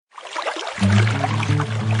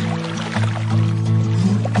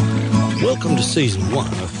Welcome to Season 1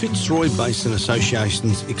 of Fitzroy Basin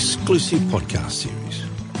Association's exclusive podcast series,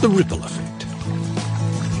 The Ripple Effect.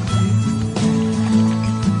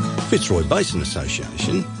 Fitzroy Basin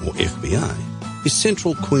Association, or FBA, is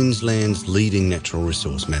Central Queensland's leading natural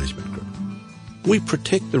resource management group. We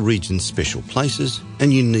protect the region's special places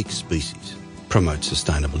and unique species, promote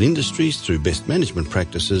sustainable industries through best management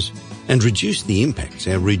practices, and reduce the impacts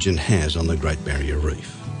our region has on the Great Barrier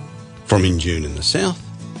Reef. From Injune in the south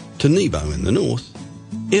to Nebo in the north,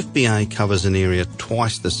 FBA covers an area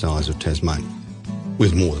twice the size of Tasmania,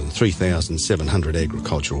 with more than 3,700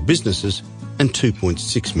 agricultural businesses and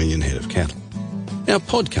 2.6 million head of cattle. Our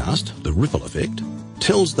podcast, The Ripple Effect,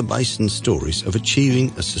 tells the basin's stories of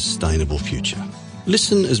achieving a sustainable future.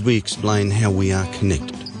 Listen as we explain how we are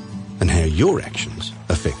connected and how your actions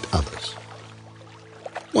affect others.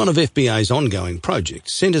 One of FBA's ongoing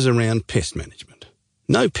projects centres around pest management.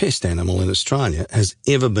 No pest animal in Australia has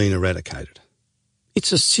ever been eradicated.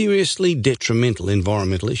 It's a seriously detrimental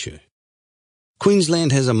environmental issue.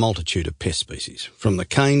 Queensland has a multitude of pest species, from the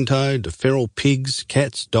cane toad to feral pigs,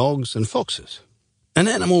 cats, dogs and foxes. An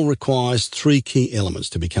animal requires three key elements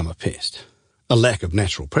to become a pest: a lack of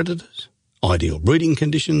natural predators, ideal breeding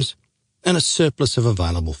conditions, and a surplus of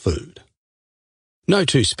available food. No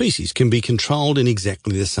two species can be controlled in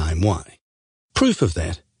exactly the same way. Proof of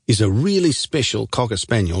that is a really special Cocker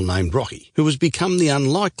Spaniel named Rocky, who has become the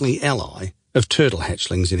unlikely ally of turtle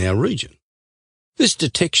hatchlings in our region. This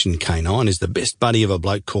detection canine is the best buddy of a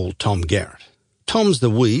bloke called Tom Garrett. Tom's the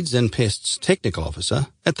Weeds and Pests Technical Officer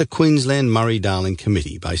at the Queensland Murray-Darling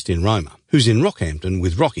Committee based in Roma, who's in Rockhampton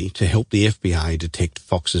with Rocky to help the FBA detect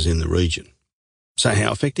foxes in the region. So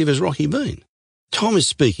how effective has Rocky been? Tom is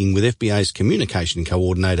speaking with FBA's Communication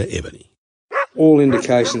Coordinator, Ebony. All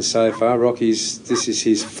indications so far, this is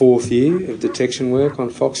his fourth year of detection work on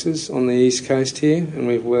foxes on the east coast here, and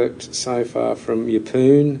we've worked so far from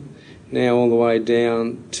Yeppoon, now all the way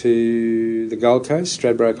down to the Gold Coast,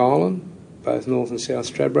 Stradbroke Island, both North and South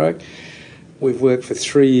Stradbroke. We've worked for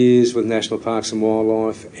 3 years with National Parks and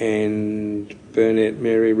Wildlife and Burnett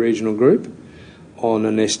Mary Regional Group on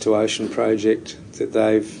a Nest to Ocean project that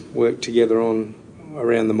they've worked together on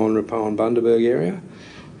around the Monrepo and Bundaberg area.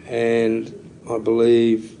 And I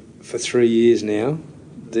believe for 3 years now,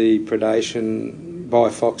 the predation by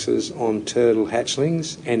foxes on turtle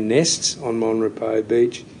hatchlings and nests on Monrepo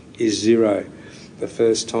Beach is zero. The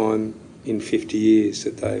first time in 50 years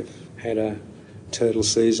that they've had a turtle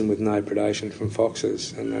season with no predation from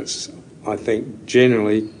foxes. And that's, I think,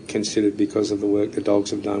 generally considered because of the work the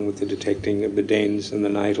dogs have done with the detecting of the dens and the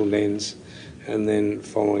natal dens, and then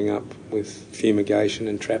following up with fumigation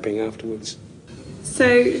and trapping afterwards.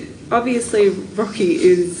 So, obviously, Rocky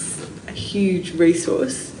is a huge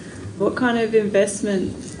resource. What kind of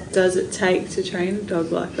investment does it take to train a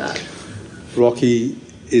dog like that? Rocky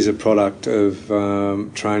is a product of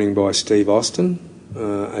training by Steve Austin,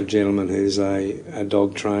 a gentleman who's a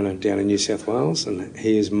dog trainer down in New South Wales, and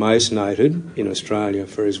he is most noted in Australia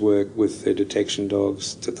for his work with the detection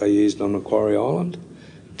dogs that they used on Macquarie Island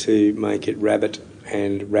to make it rabbit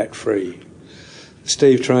and rat-free.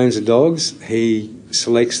 Steve trains the dogs. He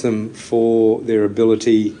selects them for their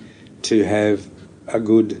ability to have a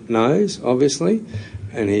good nose, obviously,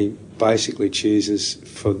 and he basically chooses,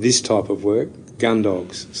 for this type of work, gun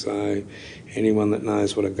dogs. So anyone that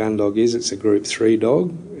knows what a gun dog is, it's a Group 3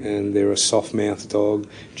 dog, and they're a soft-mouthed dog,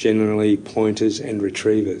 generally pointers and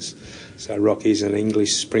retrievers. So Rocky's an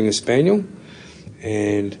English Springer Spaniel,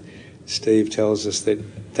 and Steve tells us that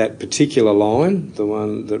that particular line, the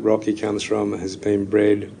one that Rocky comes from, has been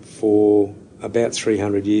bred for about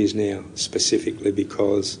 300 years now, specifically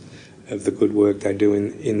because of the good work they do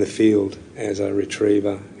in the field as a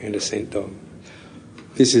retriever and a scent dog.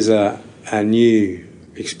 This is a new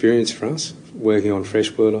experience for us, working on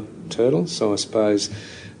freshwater turtles, so I suppose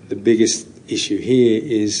the biggest issue here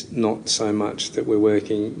is not so much that we're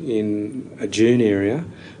working in a dune area,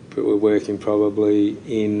 but we're working probably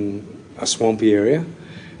in a swampy area,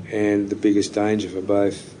 and the biggest danger for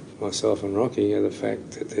both myself and Rocky are the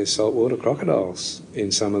fact that there's saltwater crocodiles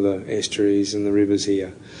in some of the estuaries and the rivers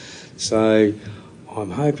here. So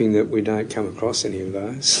I'm hoping that we don't come across any of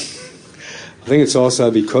those. I think it's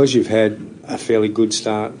also because you've had a fairly good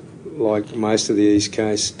start, like most of the East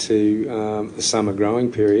Coast, to the summer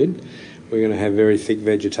growing period. We're going to have very thick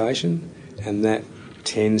vegetation, and that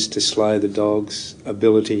tends to slow the dog's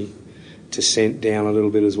ability to scent down a little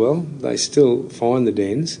bit as well. They still find the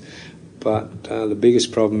dens, but the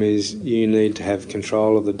biggest problem is you need to have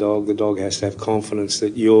control of the dog. The dog has to have confidence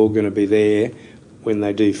that you're going to be there when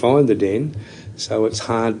they do find the den. So it's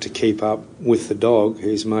hard to keep up with the dog,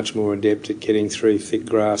 who's much more adept at getting through thick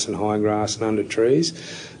grass and high grass and under trees.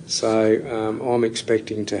 So I'm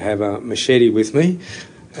expecting to have a machete with me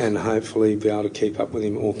and hopefully be able to keep up with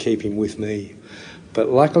him or keep him with me. But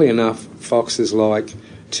luckily enough, foxes like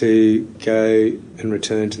to go and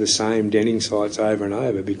return to the same denning sites over and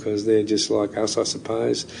over because they're just like us, I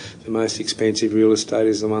suppose. The most expensive real estate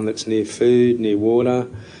is the one that's near food, near water,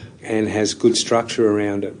 and has good structure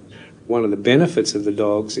around it. One of the benefits of the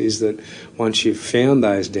dogs is that once you've found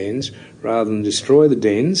those dens, rather than destroy the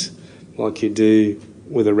dens like you do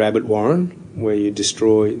with a rabbit warren, where you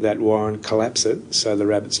destroy that warren, collapse it so the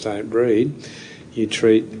rabbits don't breed, you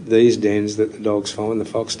treat these dens that the dogs find, the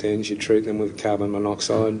fox dens, you treat them with carbon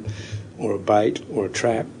monoxide or a bait or a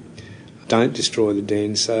trap. Don't destroy the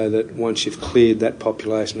den so that once you've cleared that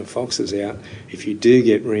population of foxes out, if you do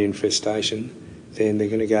get reinfestation, then they're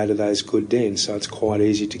going to go to those good dens. So it's quite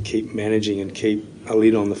easy to keep managing and keep a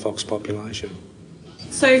lid on the fox population.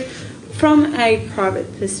 So from a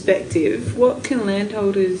private perspective, what can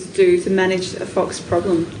landholders do to manage a fox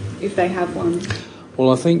problem if they have one?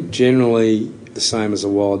 Well, I think generally the same as a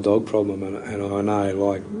wild dog problem, and I know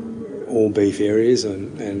like all beef areas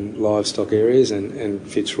and livestock areas, and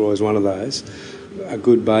Fitzroy is one of those, a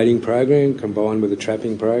good baiting program combined with a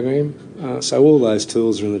trapping program. So all those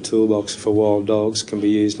tools are in the toolbox for wild dogs can be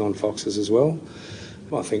used on foxes as well.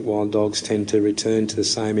 I think wild dogs tend to return to the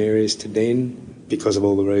same areas to den because of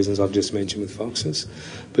all the reasons I've just mentioned with foxes.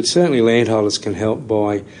 But certainly landholders can help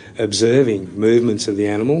by observing movements of the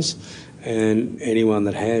animals, and anyone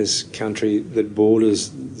that has country that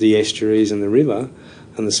borders the estuaries and the river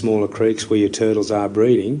and the smaller creeks where your turtles are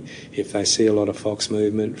breeding, if they see a lot of fox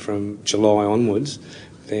movement from July onwards,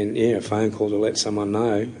 then a phone call to let someone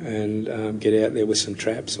know and get out there with some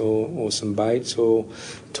traps or some baits, or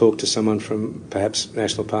talk to someone from perhaps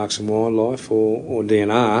National Parks and Wildlife or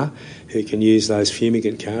DNR who can use those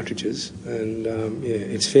fumigant cartridges. And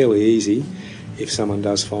it's fairly easy if someone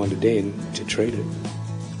does find a den to treat it.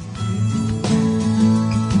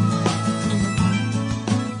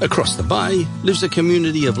 Across the bay lives a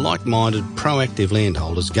community of like-minded, proactive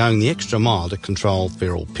landholders going the extra mile to control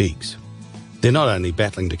feral pigs. They're not only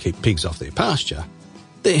battling to keep pigs off their pasture,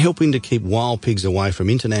 they're helping to keep wild pigs away from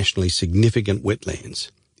internationally significant wetlands,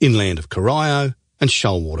 inland of Corio and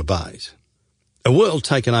Shoalwater Bays. A world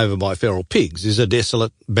taken over by feral pigs is a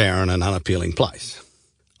desolate, barren and unappealing place.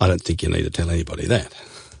 I don't think you need to tell anybody that.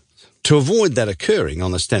 To avoid that occurring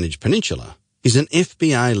on the Stanage Peninsula is an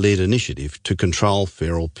FBA-led initiative to control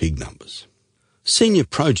feral pig numbers. Senior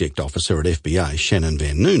Project Officer at FBA, Shannon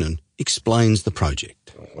Van Noonen, explains the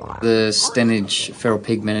project. The Stanage Feral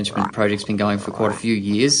Pig Management Project's been going for quite a few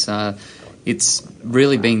years. It's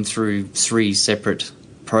really been through 3 separate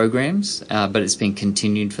programs, but it's been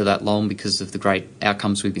continued for that long because of the great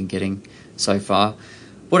outcomes we've been getting so far.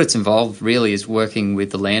 What it's involved really is working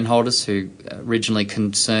with the landholders who originally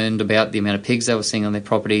concerned about the amount of pigs they were seeing on their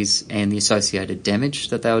properties and the associated damage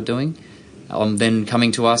that they were doing. Then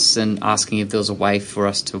coming to us and asking if there was a way for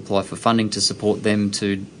us to apply for funding to support them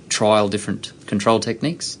to trial different control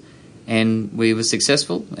techniques. And we were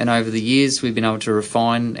successful, and over the years we've been able to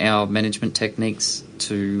refine our management techniques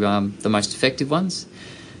to the most effective ones.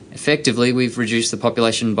 Effectively, we've reduced the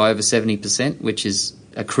population by over 70%, which is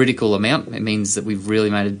a critical amount. It means that we've really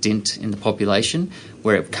made a dent in the population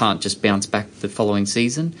where it can't just bounce back the following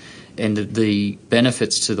season. And the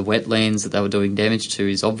benefits to the wetlands that they were doing damage to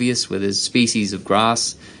is obvious, where there's species of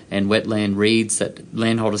grass and wetland reeds that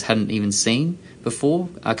landholders hadn't even seen before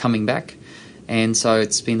are coming back. And so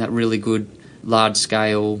it's been that really good,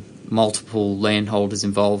 large-scale, multiple landholders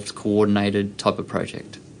involved, coordinated type of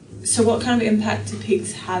project. So what kind of impact do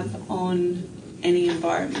pigs have on any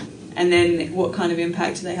environment? And then what kind of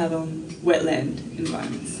impact do they have on wetland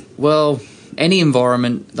environments? Well, any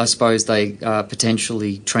environment, I suppose they are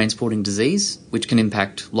potentially transporting disease, which can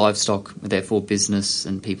impact livestock, therefore business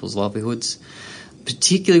and people's livelihoods.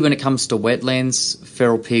 Particularly when it comes to wetlands,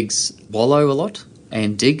 feral pigs wallow a lot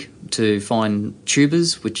and dig to find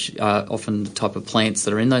tubers, which are often the type of plants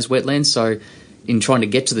that are in those wetlands. So in trying to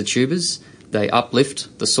get to the tubers, they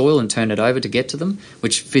uplift the soil and turn it over to get to them,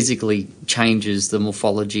 which physically changes the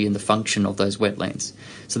morphology and the function of those wetlands.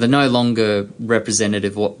 So they're no longer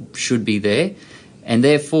representative of what should be there, and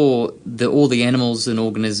therefore all the animals and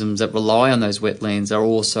organisms that rely on those wetlands are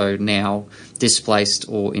also now displaced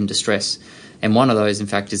or in distress. And one of those, in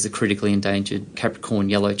fact, is the critically endangered Capricorn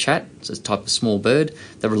yellow chat. It's a type of small bird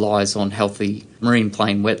that relies on healthy marine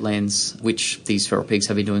plain wetlands, which these feral pigs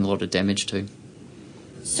have been doing a lot of damage to.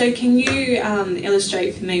 So can you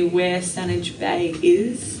illustrate for me where Stanage Bay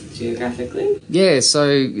is geographically? Yeah,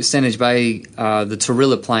 so Stanage Bay, the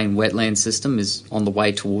Torilla Plain wetland system is on the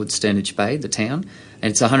way towards Stanage Bay, the town,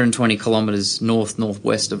 and it's 120 kilometres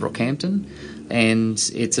north-northwest of Rockhampton,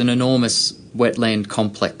 and it's an enormous wetland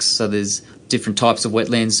complex. So there's different types of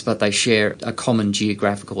wetlands, but they share a common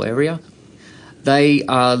geographical area. They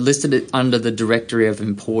are listed under the Directory of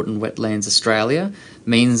Important Wetlands Australia,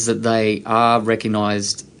 means that they are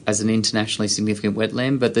recognised as an internationally significant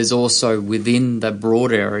wetland, but there's also within the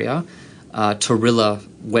broad area, Torilla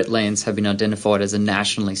wetlands have been identified as a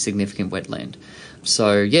nationally significant wetland.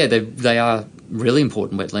 So yeah, they are really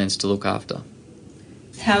important wetlands to look after.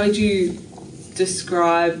 How would you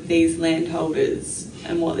describe these landholders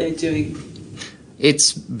and what they're doing?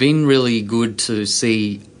 It's been really good to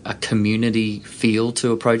see a community feel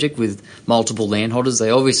to a project with multiple landholders. They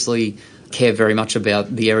obviously care very much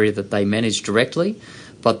about the area that they manage directly,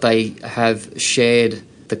 but they have shared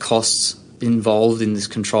the costs involved in this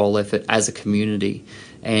control effort as a community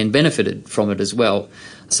and benefited from it as well.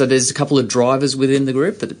 So there's a couple of drivers within the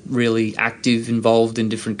group that are really active, involved in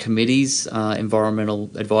different committees, environmental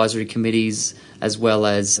advisory committees, as well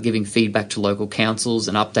as giving feedback to local councils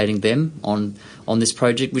and updating them on this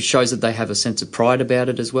project, which shows that they have a sense of pride about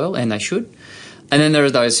it as well, and they should. And then there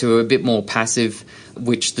are those who are a bit more passive,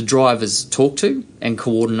 which the drivers talk to and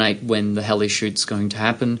coordinate when the heli shoot's going to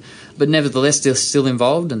happen. But nevertheless, they're still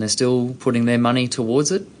involved and they're still putting their money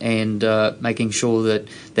towards it and making sure that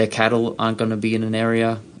their cattle aren't going to be in an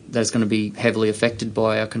area that's going to be heavily affected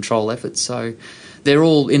by our control efforts. So they're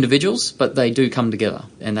all individuals, but they do come together,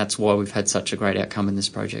 and that's why we've had such a great outcome in this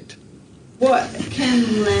project. What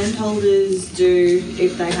can landholders do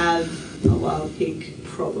if they have a wild pig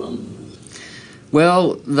problem?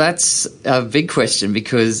 Well, that's a big question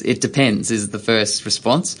because it depends, is the first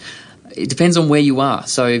response. It depends on where you are.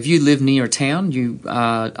 So if you live near a town, you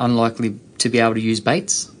are unlikely to be able to use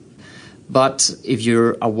baits. But if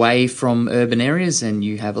you're away from urban areas and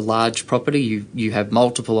you have a large property, you have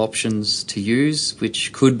multiple options to use,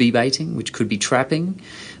 which could be baiting, which could be trapping,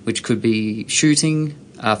 which could be shooting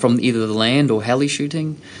from either the land or heli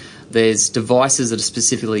shooting. There's devices that are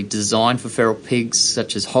specifically designed for feral pigs,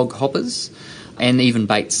 such as hog hoppers, and even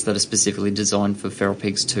baits that are specifically designed for feral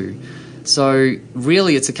pigs too. So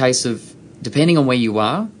really it's a case of, depending on where you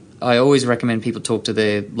are, I always recommend people talk to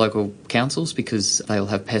their local councils because they'll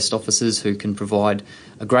have pest officers who can provide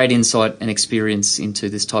a great insight and experience into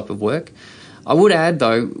this type of work. I would add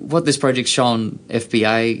though, what this project's shown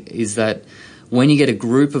FBA is that when you get a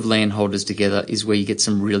group of landholders together is where you get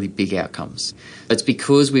some really big outcomes. It's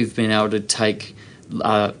because we've been able to take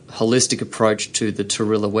a holistic approach to the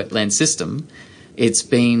Torilla wetland system, it's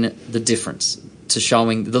been the difference to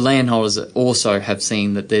showing the landholders also have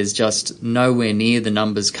seen that there's just nowhere near the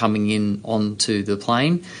numbers coming in onto the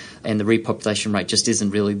plain and the repopulation rate just isn't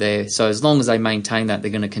really there. So as long as they maintain that,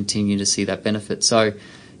 they're going to continue to see that benefit. So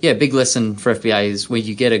yeah, big lesson for FBA is where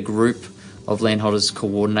you get a group of landholders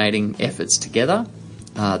coordinating efforts together,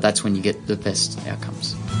 that's when you get the best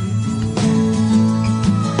outcomes.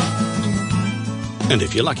 And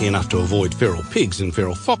if you're lucky enough to avoid feral pigs and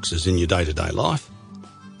feral foxes in your day-to-day life,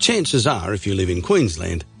 chances are, if you live in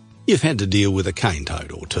Queensland, you've had to deal with a cane toad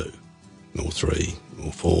or two, or three,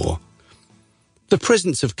 or four. The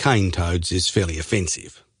presence of cane toads is fairly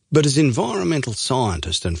offensive, but as environmental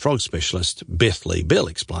scientist and frog specialist Beth Lee Bell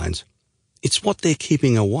explains, it's what they're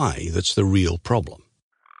keeping away that's the real problem.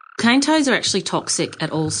 Cane toads are actually toxic at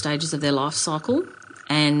all stages of their life cycle,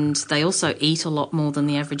 and they also eat a lot more than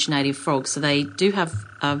the average native frog, so they do have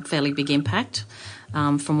a fairly big impact.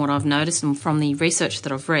 From what I've noticed and from the research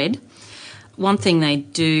that I've read. One thing they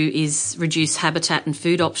do is reduce habitat and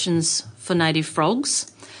food options for native frogs,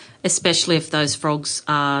 especially if those frogs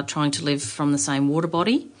are trying to live from the same water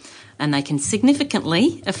body, and they can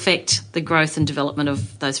significantly affect the growth and development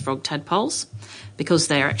of those frog tadpoles because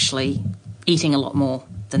they're actually eating a lot more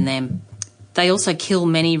than them. They also kill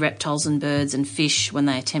many reptiles and birds and fish when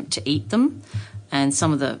they attempt to eat them. And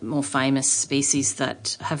some of the more famous species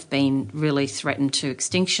that have been really threatened to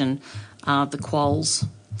extinction are the quolls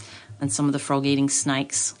and some of the frog-eating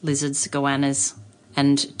snakes, lizards, goannas,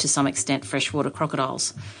 and to some extent freshwater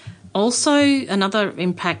crocodiles. Also, another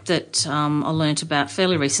impact that I learnt about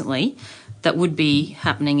fairly recently that would be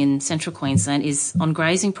happening in central Queensland is on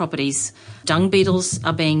grazing properties. Dung beetles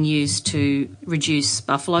are being used to reduce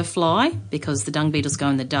buffalo fly because the dung beetles go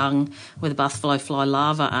in the dung where the buffalo fly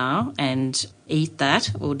larvae are and eat that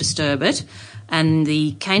or disturb it. And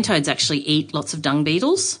the cane toads actually eat lots of dung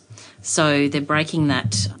beetles. So they're breaking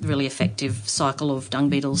that really effective cycle of dung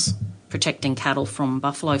beetles protecting cattle from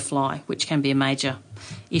buffalo fly, which can be a major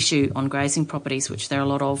issue on grazing properties, which there are a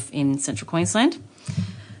lot of in central Queensland.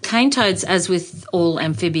 cane toads, as with all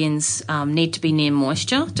amphibians, need to be near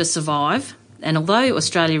moisture to survive. And although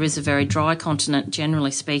Australia is a very dry continent,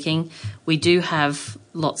 generally speaking, we do have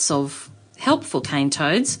lots of help for cane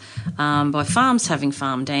toads by farms having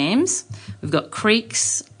farm dams. We've got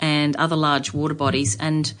creeks and other large water bodies,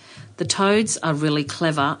 and the toads are really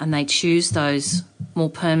clever and they choose those more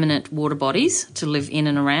permanent water bodies to live in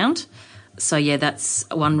and around. So, yeah, that's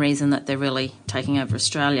one reason that they're really taking over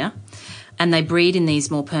Australia. And they breed in these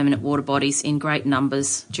more permanent water bodies in great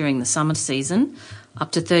numbers during the summer season,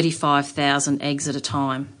 up to 35,000 eggs at a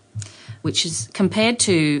time, which is compared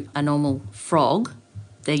to a normal frog.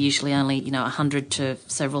 They're usually only, 100 to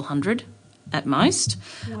several hundred at most.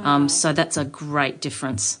 Wow. So that's a great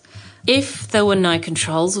difference. If there were no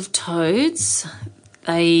controls of toads,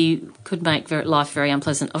 they could make life very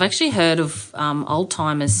unpleasant. I've actually heard of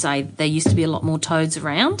old-timers say there used to be a lot more toads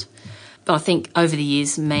around, but I think over the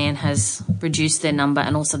years man has reduced their number,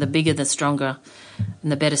 and also the bigger, the stronger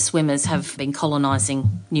and the better swimmers have been colonising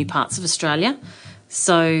new parts of Australia.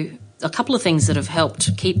 So a couple of things that have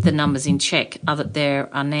helped keep the numbers in check are that there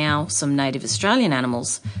are now some native Australian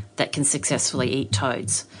animals that can successfully eat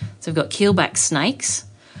toads. So we've got keelback snakes,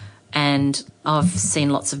 and I've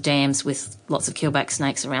seen lots of dams with lots of keelback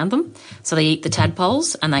snakes around them. So they eat the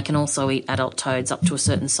tadpoles, and they can also eat adult toads up to a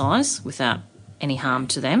certain size without any harm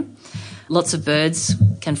to them. Lots of birds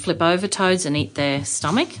can flip over toads and eat their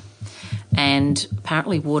stomach, and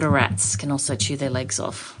apparently water rats can also chew their legs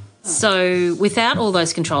off. So without all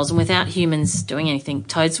those controls and without humans doing anything,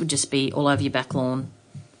 toads would just be all over your back lawn,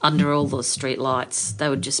 under all the street lights. They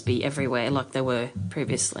would just be everywhere like they were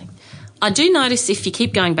previously. I do notice if you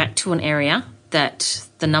keep going back to an area that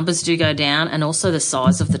the numbers do go down, and also the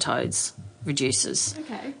size of the toads reduces.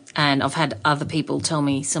 Okay. And I've had other people tell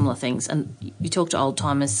me similar things. And you talk to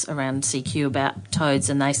old-timers around CQ about toads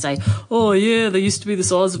and they say, oh, yeah, they used to be the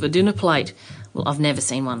size of a dinner plate. Well, I've never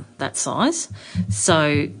seen one that size.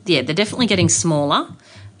 So, yeah, they're definitely getting smaller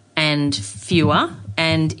and fewer.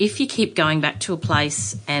 And if you keep going back to a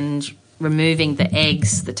place and removing the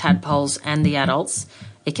eggs, the tadpoles and the adults,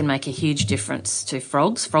 it can make a huge difference to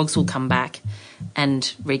frogs. Frogs will come back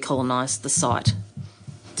and recolonise the site.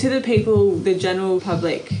 To the people, the general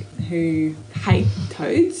public who hate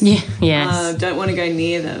toads, don't want to go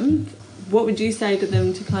near them, what would you say to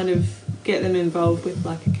them to kind of get them involved with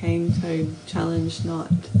like a cane toad challenge night?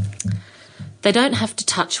 They don't have to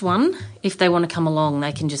touch one. If they want to come along,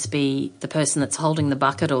 they can just be the person that's holding the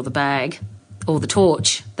bucket or the bag or the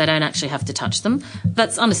torch. They don't actually have to touch them.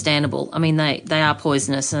 That's understandable. I mean, they are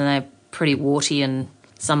poisonous and they're pretty warty and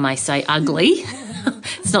some may say ugly.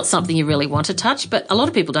 It's not something you really want to touch, but a lot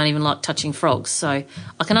of people don't even like touching frogs, so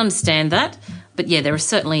I can understand that. But, yeah, there are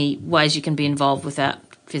certainly ways you can be involved without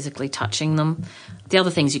physically touching them. The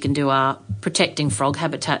other things you can do are protecting frog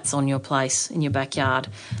habitats on your place, in your backyard.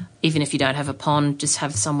 Even if you don't have a pond, just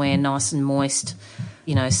have somewhere nice and moist,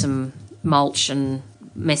 some mulch and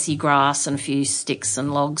messy grass and a few sticks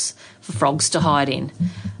and logs for frogs to hide in.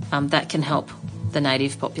 That can help the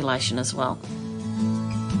native population as well.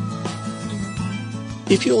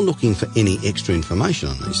 If you're looking for any extra information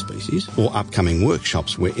on these species or upcoming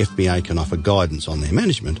workshops where FBA can offer guidance on their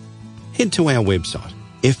management, head to our website,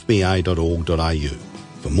 fba.org.au,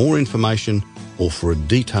 for more information or for a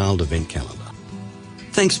detailed event calendar.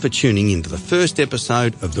 Thanks for tuning in to the first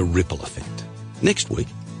episode of The Ripple Effect. Next week,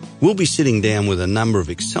 we'll be sitting down with a number of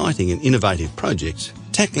exciting and innovative projects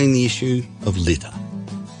tackling the issue of litter.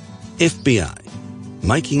 FBA,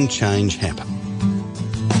 making change happen.